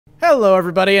Hello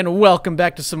everybody and welcome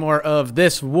back to some more of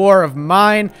This War of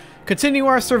Mine. Continue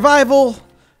our survival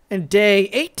in day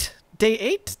 8? Day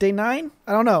 8? Day 9?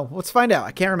 I don't know. Let's find out.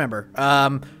 I can't remember.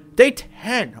 Day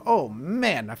 10. Oh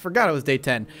man, I forgot it was day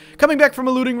 10. Coming back from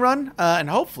a looting run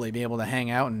and hopefully be able to hang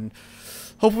out and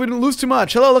hopefully we didn't lose too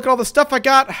much. Hello, look at all the stuff I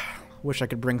got. Wish I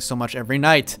could bring so much every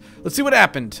night. Let's see what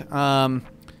happened.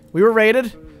 We were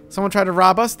raided. Someone tried to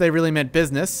rob us. They really meant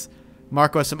business.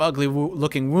 Marco has some ugly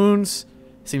looking wounds.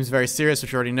 Seems very serious,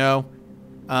 which you already know.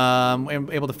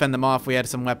 Able to fend them off. We had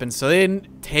some weapons, so they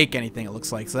didn't take anything, it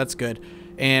looks like, so that's good.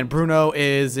 And Bruno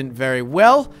isn't very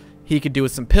well. He could do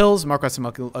with some pills. Marco has some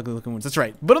ugly looking wounds. That's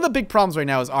right. One of the big problems right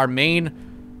now is our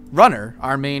main runner,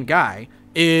 our main guy,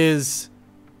 is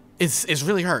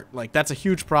really hurt. Like, that's a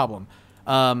huge problem.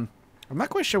 I'm not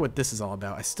quite sure what this is all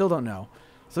about. I still don't know.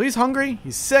 So he's hungry.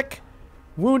 He's sick,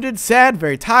 wounded, sad,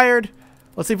 very tired.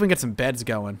 Let's see if we can get some beds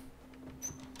going.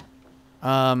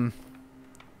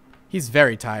 He's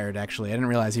very tired, actually. I didn't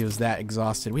realize he was that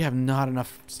exhausted. We have not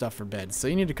enough stuff for beds, so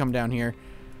you need to come down here.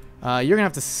 You're gonna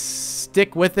have to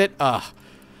stick with it.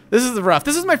 This is rough.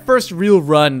 This is my first real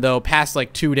run, though, past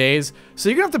like 2 days. So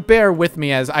you're gonna have to bear with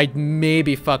me as I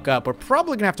maybe fuck up. We're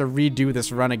probably gonna have to redo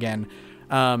this run again.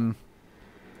 We're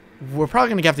probably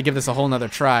gonna have to give this a whole nother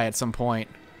try at some point.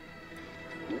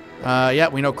 Yeah,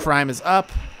 we know crime is up.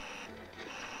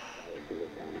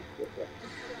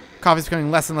 Coffee's becoming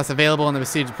less and less available, and the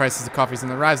besieged prices of coffee's on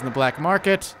the rise in the black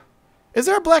market. Is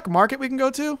there a black market we can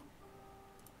go to?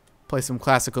 Play some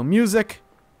classical music.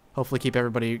 Hopefully keep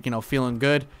everybody, you know, feeling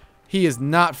good. He is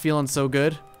not feeling so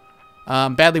good.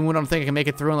 Badly wounded, I don't think I can make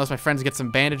it through unless my friends get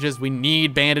some bandages. We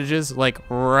need bandages, like,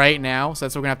 right now. So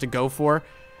that's what we're going to have to go for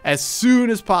as soon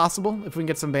as possible, if we can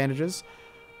get some bandages.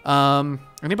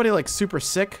 Anybody, like, super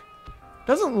sick?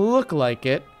 Doesn't look like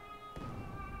it.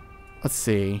 Let's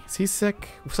see. Is he sick?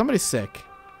 Somebody's sick.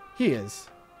 He is.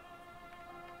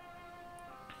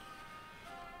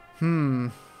 I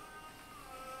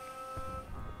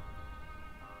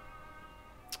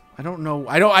don't know.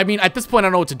 I mean, at this point, I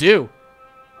don't know what to do.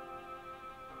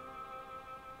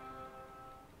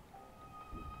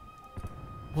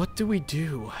 What do we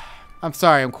do? I'm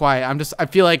sorry, I'm quiet. I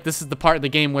feel like this is the part of the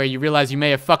game where you realize you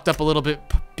may have fucked up a little bit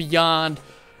beyond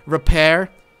repair.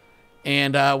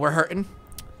 And, we're hurting.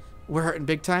 We're hurting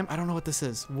big time. I don't know what this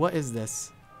is. What is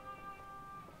this?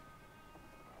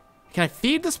 Can I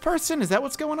feed this person? Is that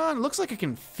what's going on? It looks like I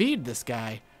can feed this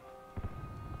guy.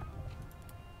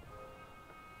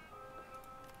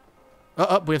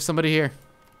 We have somebody here.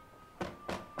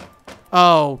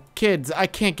 Oh, kids, I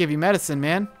can't give you medicine,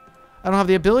 man. I don't have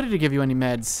the ability to give you any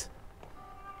meds.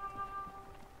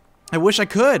 I wish I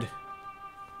could.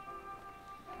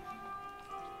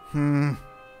 We're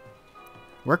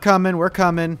coming, we're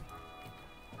coming.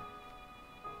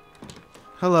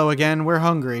 Hello again, we're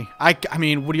hungry. I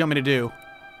mean, what do you want me to do?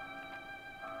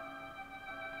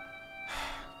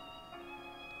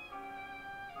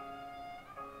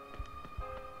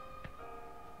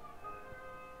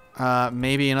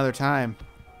 Maybe another time.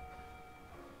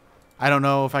 I don't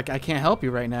know if I can't help you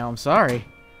right now, I'm sorry.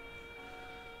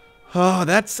 Oh,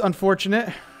 that's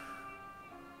unfortunate.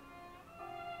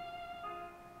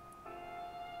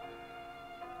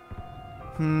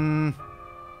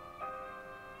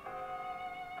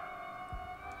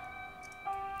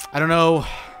 I don't know.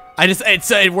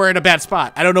 We're in a bad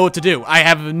spot. I don't know what to do. I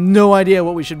have no idea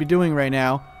what we should be doing right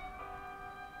now.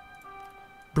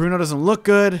 Bruno doesn't look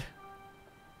good.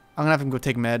 I'm gonna have him go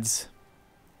take meds.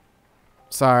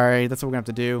 Sorry, that's what we're gonna have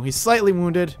to do. He's slightly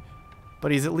wounded,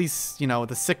 but he's at least, you know,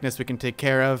 the sickness we can take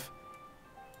care of.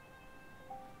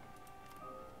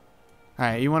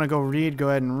 Alright, you wanna go read? Go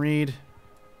ahead and read.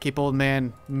 Keep old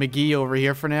man McGee over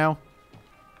here for now.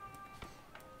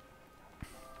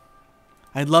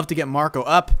 I'd love to get Marco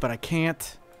up, but I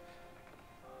can't.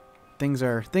 Things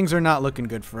are not looking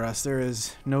good for us. There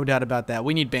is no doubt about that.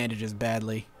 We need bandages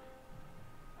badly.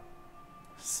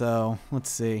 So, let's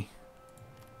see.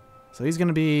 So he's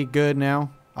gonna be good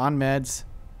now. On meds.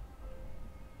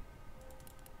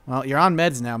 Well, you're on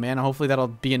meds now, man. Hopefully that'll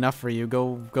be enough for you.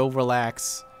 Go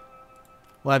relax.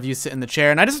 We'll have you sit in the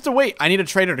chair. And I just have to wait. I need a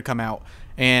trader to come out.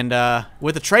 And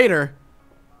with a trader,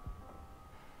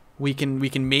 we can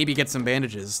maybe get some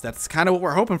bandages. That's kind of what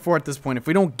we're hoping for at this point. If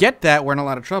we don't get that, we're in a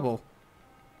lot of trouble.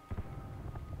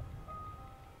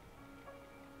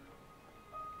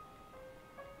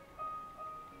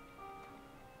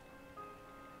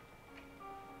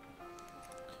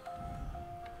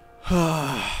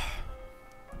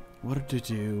 What to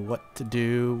do? What to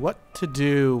do? What to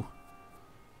do?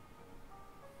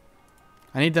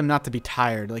 I need them not to be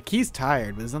tired. Like, he's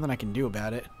tired, but there's nothing I can do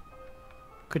about it.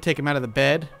 Could take him out of the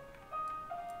bed.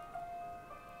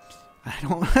 I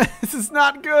don't... This is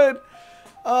not good.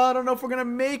 I don't know if we're going to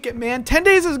make it, man. 10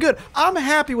 days is good. I'm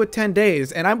happy with 10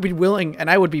 days, and I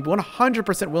would be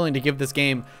 100% willing to give this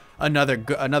game another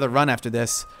run after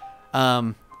this.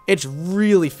 It's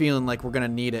really feeling like we're going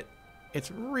to need it. It's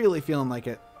really feeling like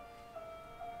it.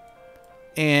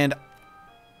 And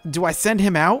do I send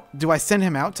him out? Do I send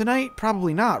him out tonight?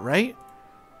 Probably not, right?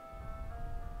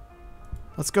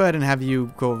 Let's go ahead and have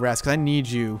you go rest, because I need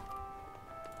you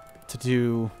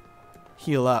to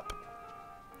heal up.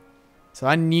 So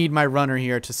I need my runner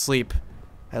here to sleep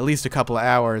at least a couple of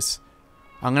hours.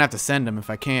 I'm going to have to send him if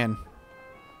I can.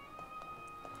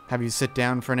 Have you sit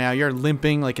down for now. You're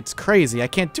limping like it's crazy. I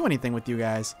can't do anything with you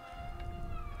guys.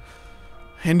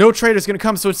 And no trader's going to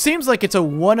come. So it seems like it's a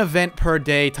one event per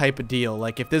day type of deal.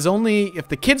 Like if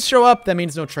the kids show up, that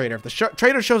means no trader. If the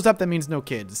trader shows up, that means no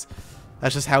kids.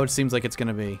 That's just how it seems like it's going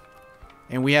to be.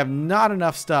 And we have not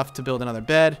enough stuff to build another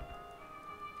bed.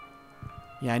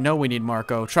 Yeah, I know we need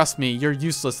Marco. Trust me, you're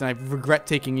useless and I regret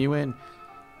taking you in.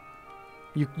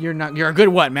 You're a good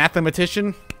what?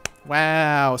 Mathematician?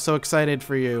 Wow, so excited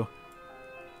for you.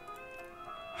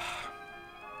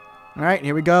 All right,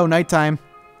 here we go. Nighttime.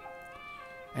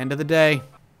 End of the day.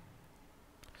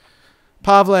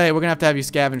 Pavle, we're going to have you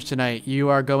scavenge tonight. You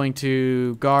are going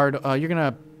to guard. You're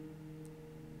going to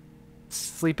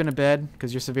sleep in a bed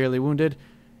because you're severely wounded.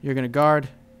 You're going to guard.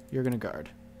 You're going to guard.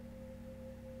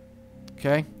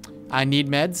 Okay. I need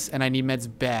meds, and I need meds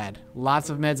bad.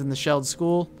 Lots of meds in the shelled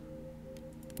school.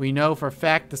 We know for a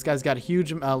fact this guy's got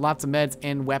huge, lots of meds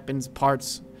and weapons,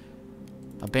 parts.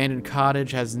 Abandoned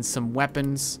cottage has some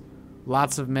weapons.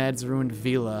 Lots of meds. Ruined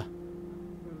villa.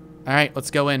 All right, let's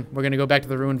go in. We're going to go back to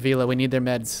the ruined villa. We need their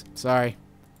meds. Sorry.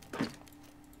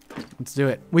 Let's do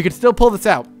it. We could still pull this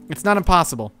out. It's not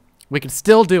impossible. We can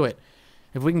still do it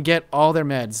if we can get all their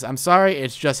meds. I'm sorry.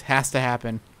 It just has to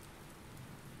happen.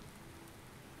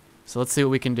 So let's see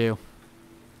what we can do.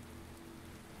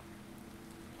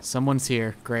 Someone's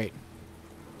here. Great.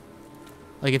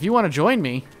 Like, if you want to join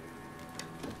me,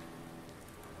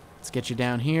 let's get you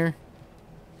down here.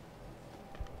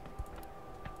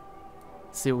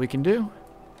 See what we can do.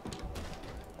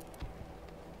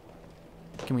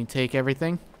 Can we take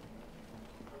everything?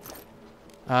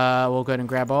 We'll go ahead and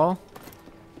grab all.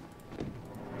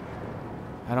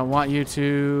 I don't want you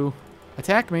to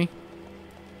attack me.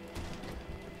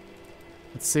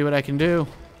 Let's see what I can do.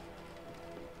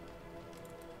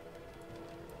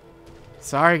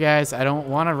 Sorry, guys. I don't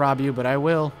want to rob you, but I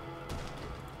will.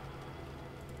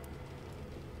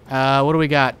 What do we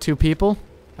got? 2 people?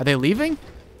 Are they leaving?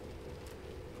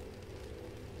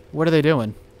 What are they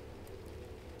doing?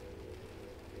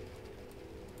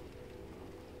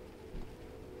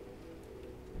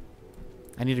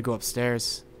 I need to go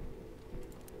upstairs.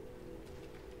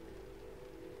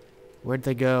 Where'd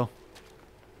they go?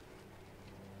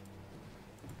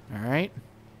 Alright.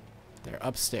 They're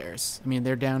upstairs. I mean,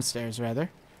 they're downstairs,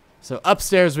 rather. So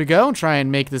upstairs we go and try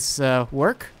and make this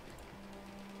work.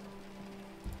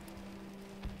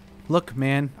 Look,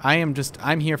 man.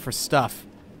 I'm here for stuff.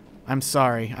 I'm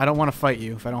sorry. I don't want to fight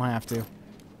you if I don't have to.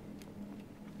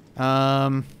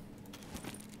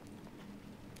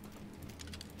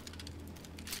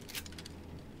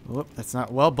 Whoop, that's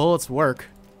not... Well, bullets work.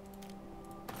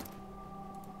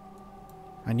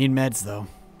 I need meds, though.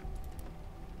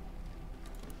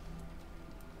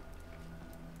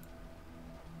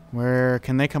 Where...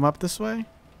 Can they come up this way?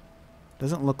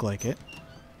 Doesn't look like it.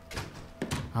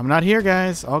 I'm not here,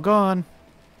 guys. All gone.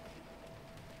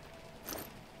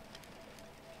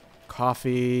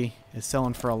 Coffee is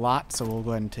selling for a lot, so we'll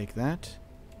go ahead and take that.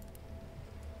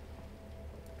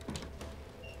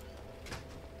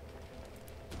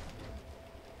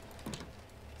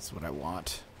 That's what I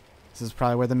want. This is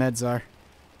probably where the meds are.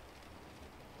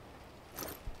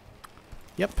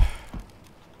 Yep.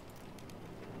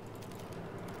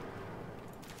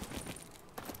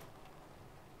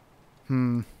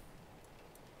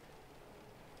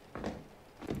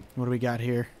 What do we got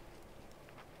here?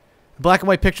 A black and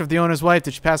white picture of the owner's wife.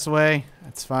 Did she pass away?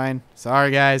 That's fine.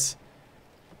 Sorry, guys.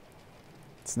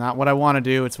 It's not what I want to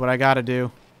do. It's what I got to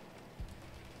do.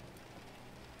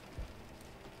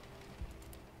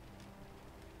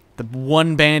 The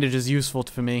one bandage is useful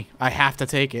for me. I have to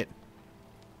take it.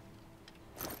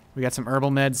 We got some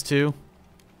herbal meds, too.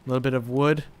 A little bit of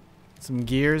wood. Some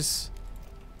gears.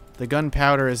 The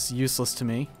gunpowder is useless to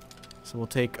me. So we'll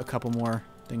take a couple more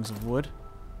things of wood.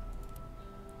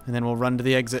 And then we'll run to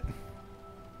the exit.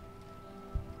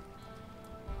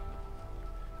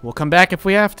 We'll come back if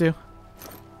we have to.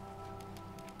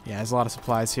 Yeah, there's a lot of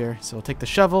supplies here. So we'll take the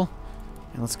shovel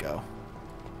and let's go.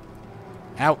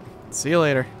 Out. See you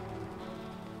later.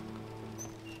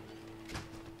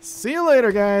 See you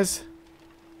later, guys.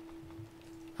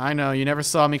 I know, you never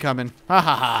saw me coming. Ha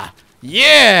ha ha.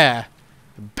 Yeah!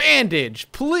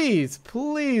 Bandage! Please,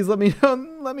 please let me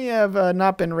have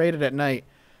not been raided at night.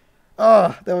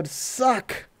 Ugh, that would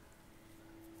suck.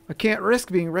 I can't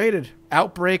risk being raided.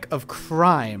 Outbreak of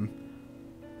crime.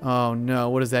 Oh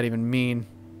no, what does that even mean?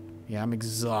 Yeah, I'm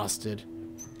exhausted.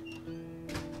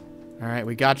 Alright,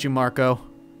 we got you, Marco.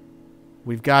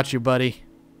 We've got you, buddy.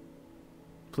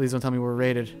 Please don't tell me we're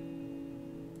raided.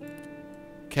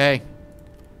 Okay.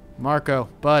 Marco,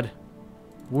 bud.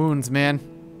 Wounds, man.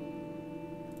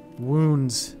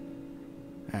 Wounds.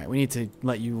 Alright, we need to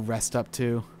let you rest up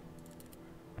too.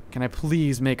 Can I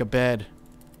please make a bed?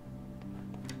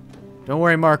 Don't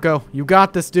worry, Marco. You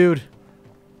got this, dude.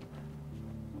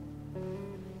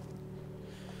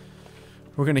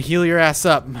 We're gonna heal your ass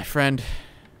up, my friend.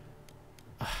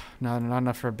 No, not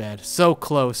enough for a bed. So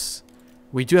close.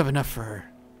 We do have enough for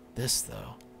this,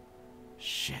 though.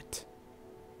 Shit.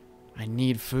 I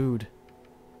need food.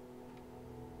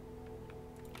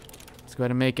 Let's go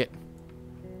ahead and make it.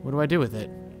 What do I do with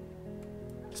it?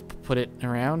 Just put it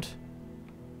around?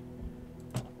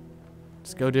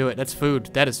 Let's go do it. That's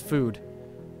food. That is food.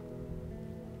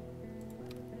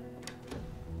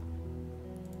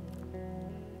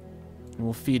 And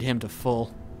we'll feed him to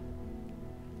full.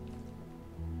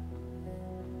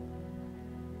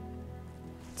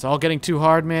 It's all getting too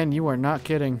hard, man. You are not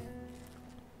kidding.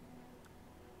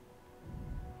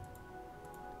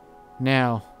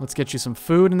 Now, let's get you some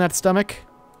food in that stomach.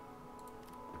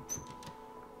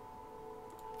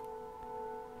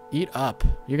 Eat up.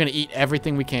 You're gonna eat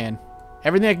everything we can.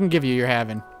 Everything I can give you, you're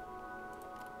having.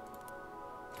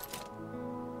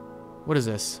 What is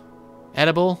this?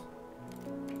 Edible?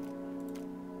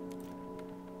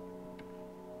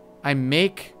 I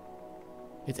make...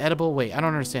 It's edible? Wait, I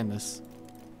don't understand this.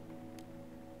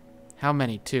 How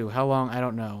many? 2. How long? I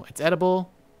don't know. It's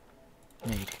edible.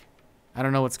 Make. I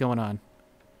don't know what's going on.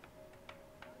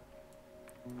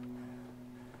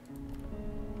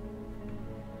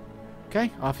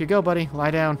 Okay, off you go, buddy.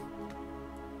 Lie down.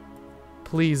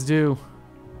 Please do.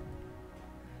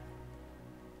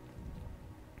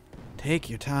 Take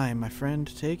your time, my friend.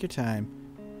 Take your time.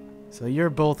 So you're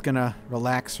both gonna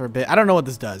relax for a bit. I don't know what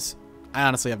this does. I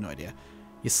honestly have no idea.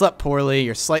 You slept poorly.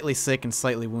 You're slightly sick and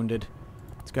slightly wounded.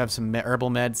 Let's grab some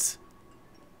herbal meds.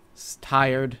 It's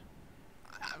tired.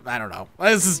 I don't know.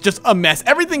 This is just a mess.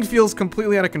 Everything feels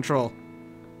completely out of control.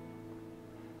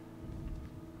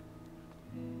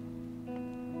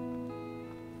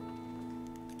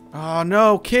 Oh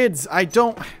no, kids, I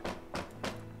don't...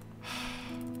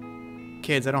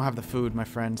 Kids, I don't have the food, my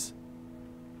friends.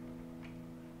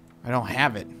 I don't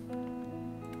have it.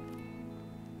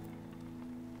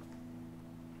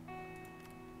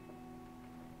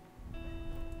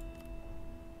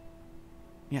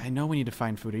 Yeah, I know we need to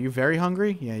find food. Are you very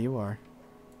hungry? Yeah, you are.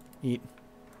 Eat.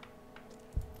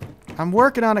 I'm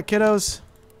working on it, kiddos.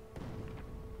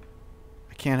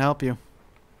 I can't help you.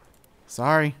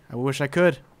 Sorry. I wish I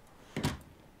could.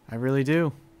 I really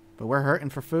do. But we're hurting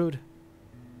for food.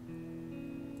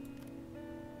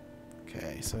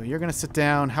 Okay, so you're gonna sit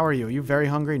down. How are you? Are you very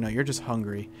hungry? No, you're just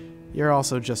hungry. You're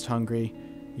also just hungry.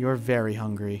 You're very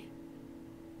hungry.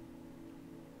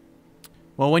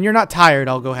 Well, when you're not tired,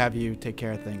 I'll go have you take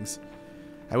care of things.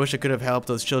 I wish I could have helped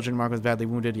those children. Marco was badly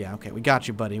wounded. Yeah, okay. We got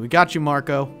you, buddy. We got you,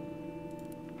 Marco.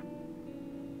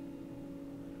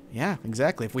 Yeah,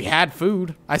 exactly. If we had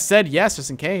food. I said yes just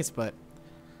in case, but...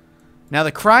 Now,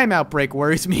 the crime outbreak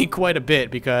worries me quite a bit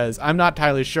because I'm not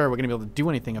entirely sure we're going to be able to do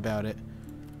anything about it.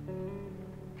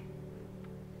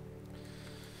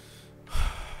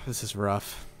 This is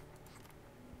rough.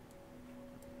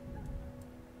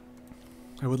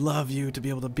 I would love you to be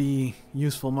able to be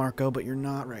useful, Marco, but you're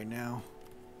not right now.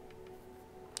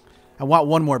 I want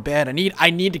one more bed. I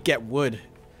need to get wood.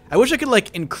 I wish I could,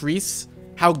 like, increase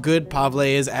how good Pavle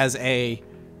is as a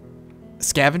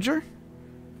scavenger.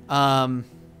 But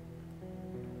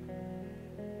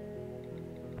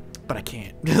I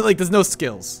can't. Like, there's no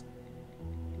skills.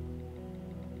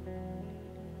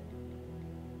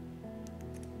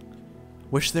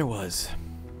 Wish there was.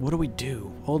 What do we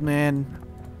do? Old man...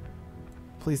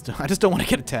 Please don't. I just don't want to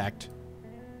get attacked.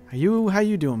 How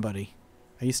you doing, buddy?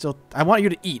 Are you still... I want you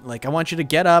to eat. Like, I want you to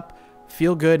get up,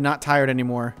 feel good, not tired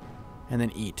anymore, and then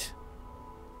eat.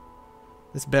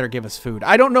 This better give us food.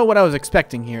 I don't know what I was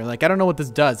expecting here. Like, I don't know what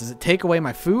this does. Does it take away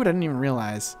my food? I didn't even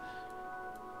realize.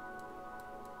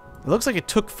 It looks like it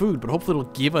took food, but hopefully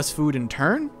it'll give us food in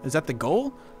turn? Is that the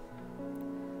goal?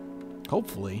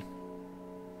 Hopefully.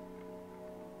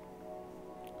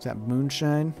 Is that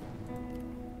moonshine?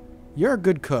 You're a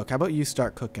good cook. How about you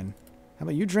start cooking? How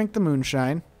about you drink the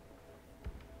moonshine?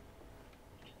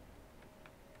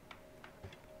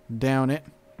 Down it.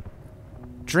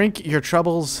 Drink your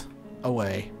troubles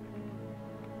away.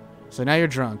 So now you're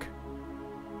drunk.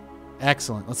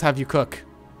 Excellent. Let's have you cook.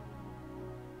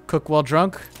 Cook while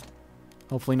drunk?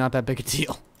 Hopefully not that big a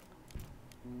deal.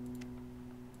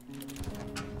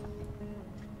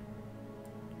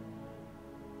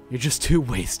 You're just too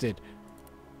wasted.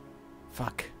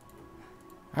 Fuck.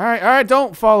 Alright,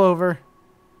 don't fall over.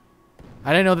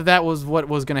 I didn't know that that was what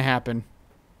was gonna happen.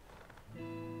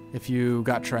 If you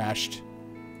got trashed.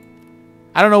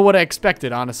 I don't know what I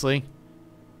expected, honestly.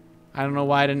 I don't know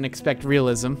why I didn't expect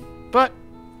realism. But,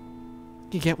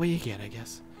 you get what you get, I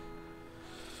guess.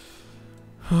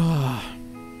 Oh,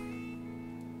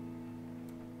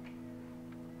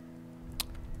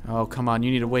 come on.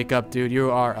 You need to wake up, dude. You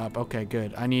are up. Okay,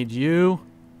 good. I need you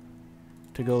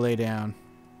to go lay down.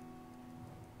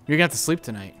 You're gonna have to sleep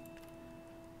tonight.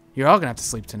 You're all gonna have to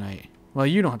sleep tonight. Well,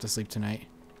 you don't have to sleep tonight.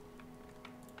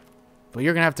 But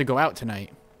you're gonna have to go out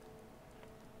tonight.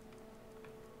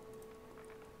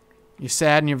 You're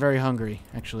sad and you're very hungry,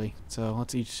 actually. So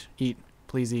let's eat. Eat.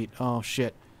 Please eat. Oh,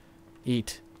 shit.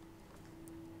 Eat.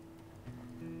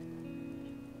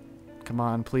 Come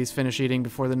on, please finish eating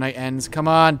before the night ends. Come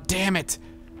on, damn it!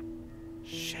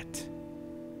 Shit.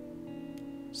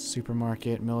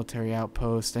 Supermarket, military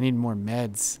outpost. I need more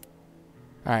meds.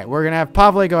 Alright, we're gonna have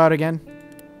Pavle go out again.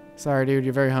 Sorry, dude,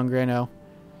 you're very hungry, I know.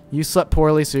 You slept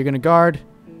poorly, so you're gonna guard.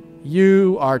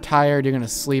 You are tired, you're gonna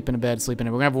sleep in a bed, sleep in it.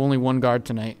 We're gonna have only one guard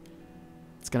tonight.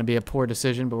 It's gonna be a poor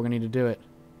decision, but we're gonna need to do it.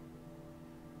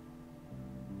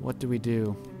 What do we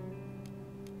do?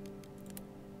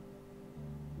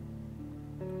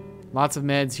 Lots of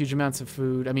meds, huge amounts of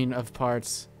food. I mean, of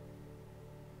parts.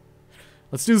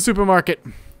 Let's do the supermarket.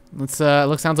 Let's,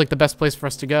 sounds like the best place for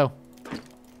us to go.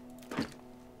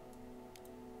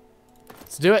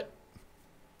 Let's do it.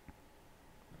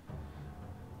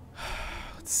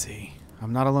 Let's see.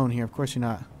 I'm not alone here. Of course you're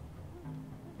not.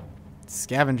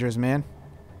 Scavengers, man.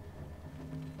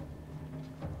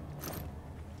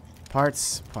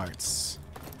 Parts, parts.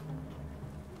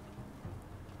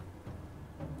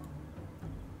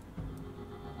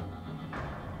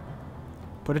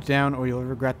 Put it down or you'll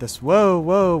regret this. Whoa,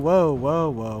 whoa, whoa, whoa,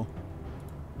 whoa.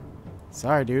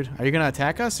 Sorry, dude. Are you going to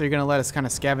attack us or are you going to let us kind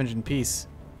of scavenge in peace?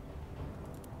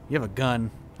 You have a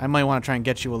gun. I might want to try and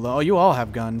get you alone. Oh, you all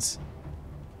have guns.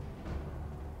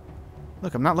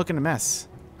 Look, I'm not looking to mess.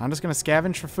 I'm just going to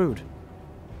scavenge for food.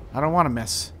 I don't want to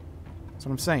mess. That's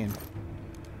what I'm saying.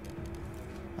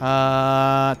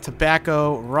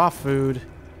 Tobacco, raw food,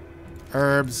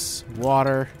 herbs,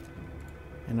 water,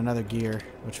 and another gear,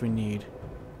 which we need.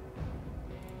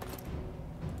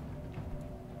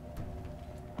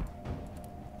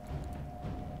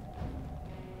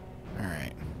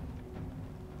 Alright.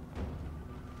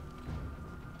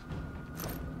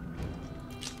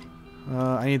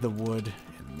 I need the wood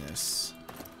in this.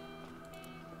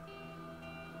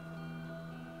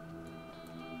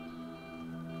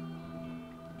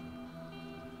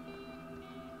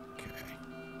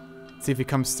 See if he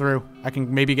comes through. I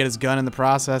can maybe get his gun in the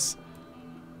process.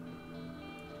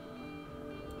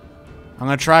 I'm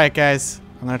gonna try it, guys.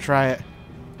 I'm gonna try it.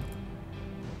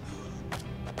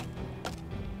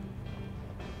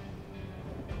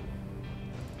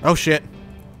 Oh, shit.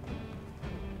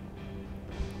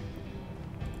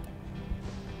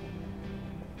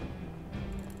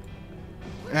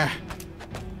 Ah.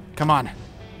 Come on.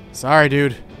 Sorry,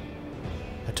 dude.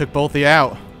 I took both of you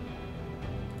out.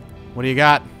 What do you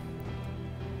got?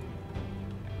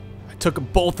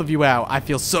 Took both of you out. I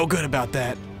feel so good about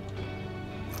that.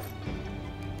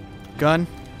 Gun.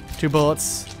 2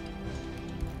 bullets.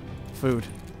 Food.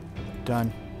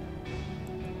 Done.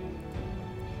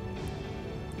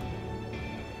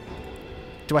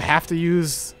 Do I have to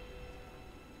use...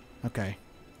 Okay.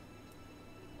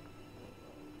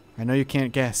 I know you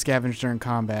can't scavenge during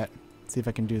combat. Let's see if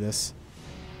I can do this.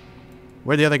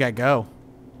 Where'd the other guy go?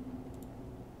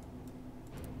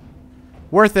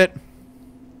 Worth it.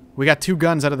 We got 2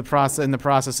 guns out of the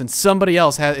process, and somebody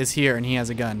else is here, and he has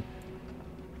a gun.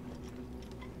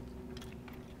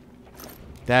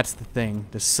 That's the thing.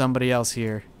 There's somebody else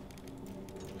here.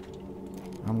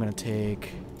 I'm gonna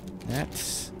take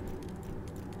that.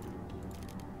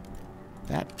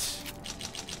 That.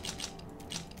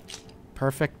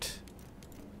 Perfect.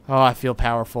 Oh, I feel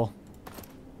powerful.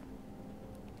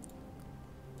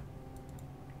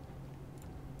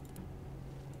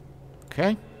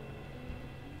 Okay.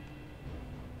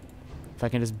 If I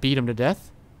can just beat him to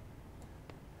death.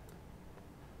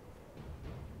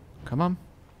 Come on.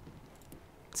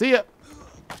 See ya.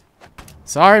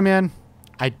 Sorry, man.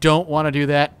 I don't want to do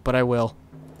that, but I will.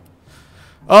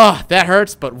 Oh, that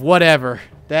hurts, but whatever.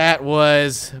 That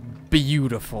was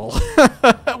beautiful.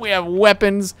 We have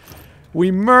weapons.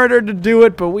 We murdered to do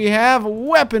it, but we have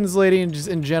weapons, ladies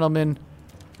and gentlemen.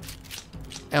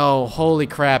 Oh, holy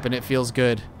crap, and it feels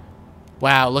good.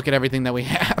 Wow, look at everything that we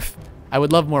have. I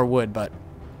would love more wood, but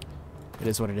it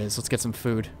is what it is. Let's get some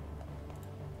food.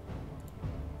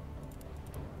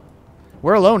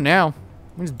 We're alone now.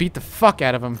 We just beat the fuck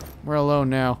out of them. We're alone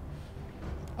now.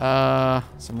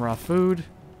 Some raw food.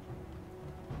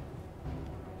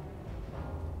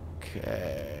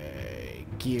 Okay,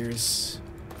 gears.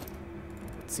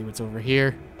 Let's see what's over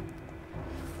here.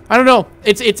 I don't know.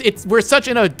 We're such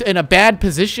in a bad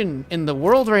position in the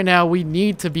world right now. We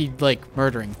need to be like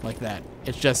murdering like that.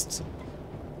 It's just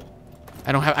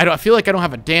I feel like I don't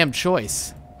have a damn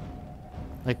choice.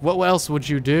 Like what else would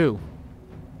you do?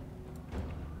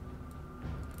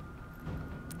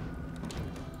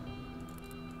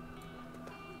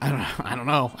 I don't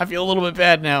know. I feel a little bit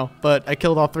bad now, but I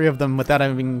killed all 3 of them without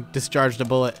having discharged a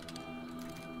bullet.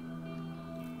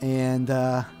 And,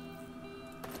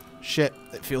 shit,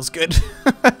 it feels good.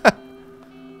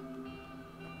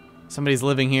 Somebody's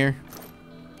living here.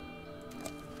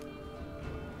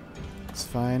 It's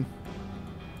fine.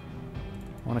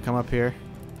 I want to come up here.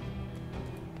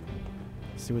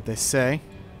 See what they say.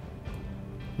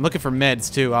 I'm looking for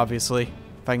meds, too, obviously,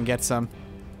 if I can get some.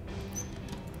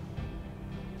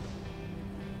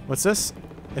 What's this?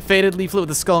 A faded leaflet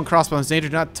with a skull and crossbones. Danger,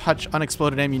 do not touch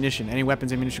unexploded ammunition. Any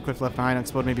weapons, ammunition, equipped left behind,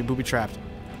 unexploded may be booby-trapped.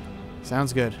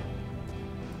 Sounds good.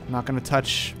 I'm not going to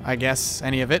touch, I guess,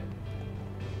 any of it.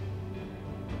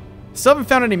 Still haven't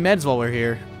found any meds while we're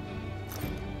here.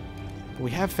 But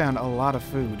we have found a lot of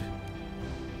food.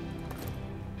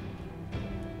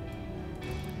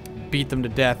 Beat them to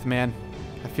death, man.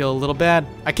 I feel a little bad.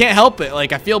 I can't help it.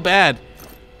 Like, I feel bad.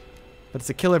 But it's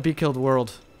a kill or be killed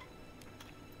world.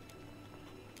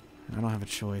 I don't have a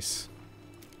choice.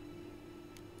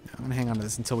 I'm gonna hang on to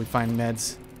this until we find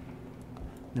meds.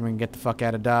 Then we can get the fuck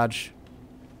out of Dodge.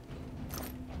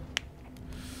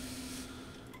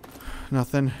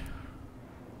 Nothing.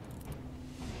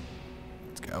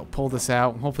 Let's go. Pull this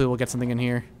out. Hopefully we'll get something in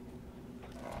here.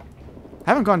 I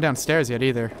haven't gone downstairs yet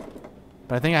either.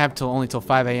 But I think I have only till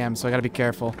 5 a.m., so I gotta be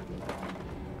careful.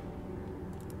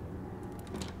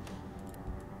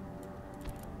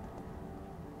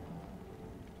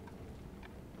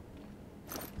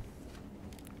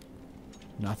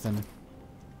 Nothing.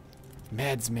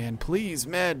 Meds, man. Please,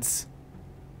 meds.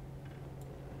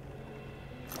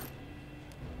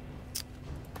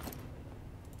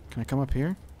 Can I come up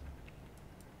here?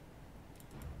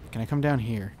 Can I come down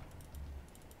here?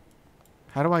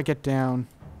 How do I get down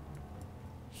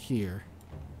here?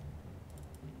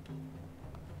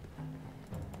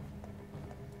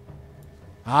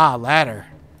 Ah, ladder.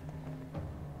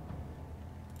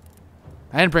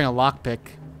 I didn't bring a lockpick.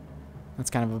 That's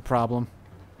kind of a problem.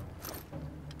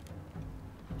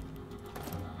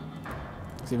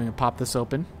 See if we can pop this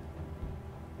open.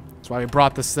 That's why we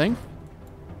brought this thing.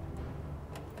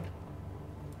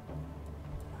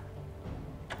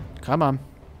 Come on.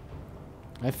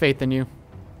 I have faith in you.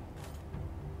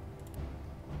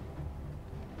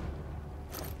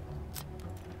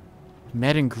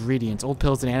 Med ingredients. Old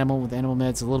pills and animal with animal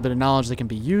meds. A little bit of knowledge that can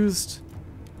be used.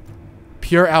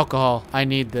 Pure alcohol. I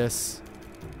need this.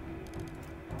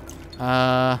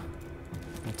 I'll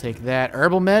take that.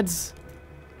 Herbal meds.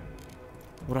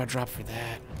 What do I drop for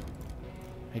that?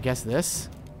 I guess this.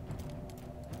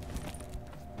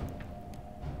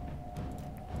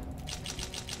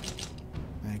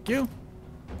 Thank you.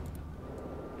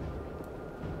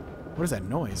 What is that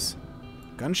noise?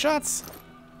 Gunshots?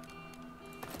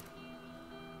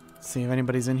 See if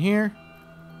anybody's in here.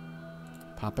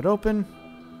 Pop it open.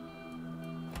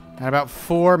 At about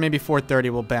 4, maybe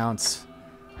 4:30 we'll bounce.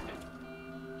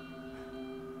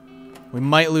 We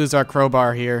might lose our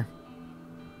crowbar here.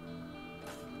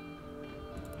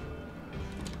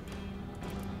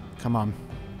 Come on.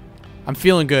 I'm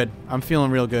feeling good. I'm feeling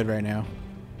real good right now.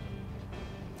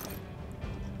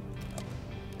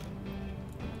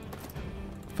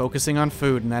 Focusing on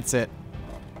food, and that's it.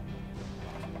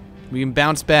 We can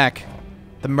bounce back.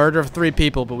 The murder of 3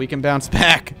 people, but we can bounce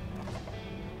back.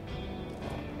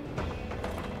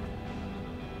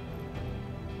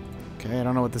 Okay, I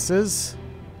don't know what this is.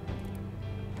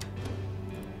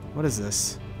 What is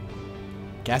this?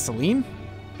 Gasoline?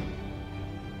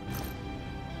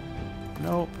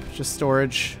 Nope, just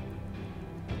storage.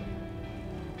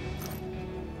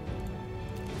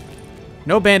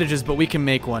 No bandages, but we can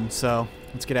make one, so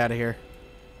let's get out of here.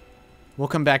 We'll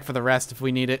come back for the rest if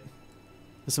we need it.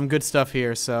 There's some good stuff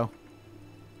here, so.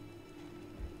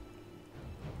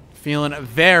 Feeling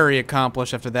very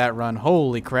accomplished after that run.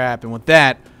 Holy crap. And with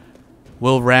that,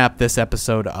 we'll wrap this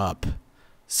episode up.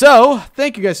 So,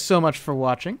 thank you guys so much for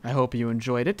watching. I hope you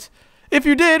enjoyed it. If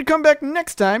you did, come back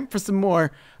next time for some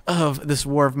more of this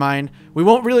War of Mine. We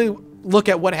won't really look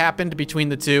at what happened between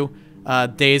the two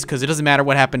days, because it doesn't matter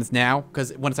what happens now,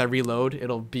 because once I reload,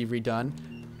 it'll be redone.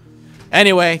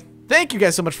 Anyway, thank you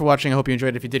guys so much for watching. I hope you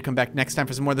enjoyed it. If you did, come back next time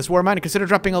for some more of this War of Mine, and consider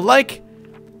dropping a like.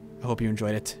 I hope you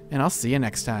enjoyed it, and I'll see you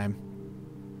next time.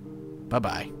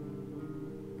 Bye-bye.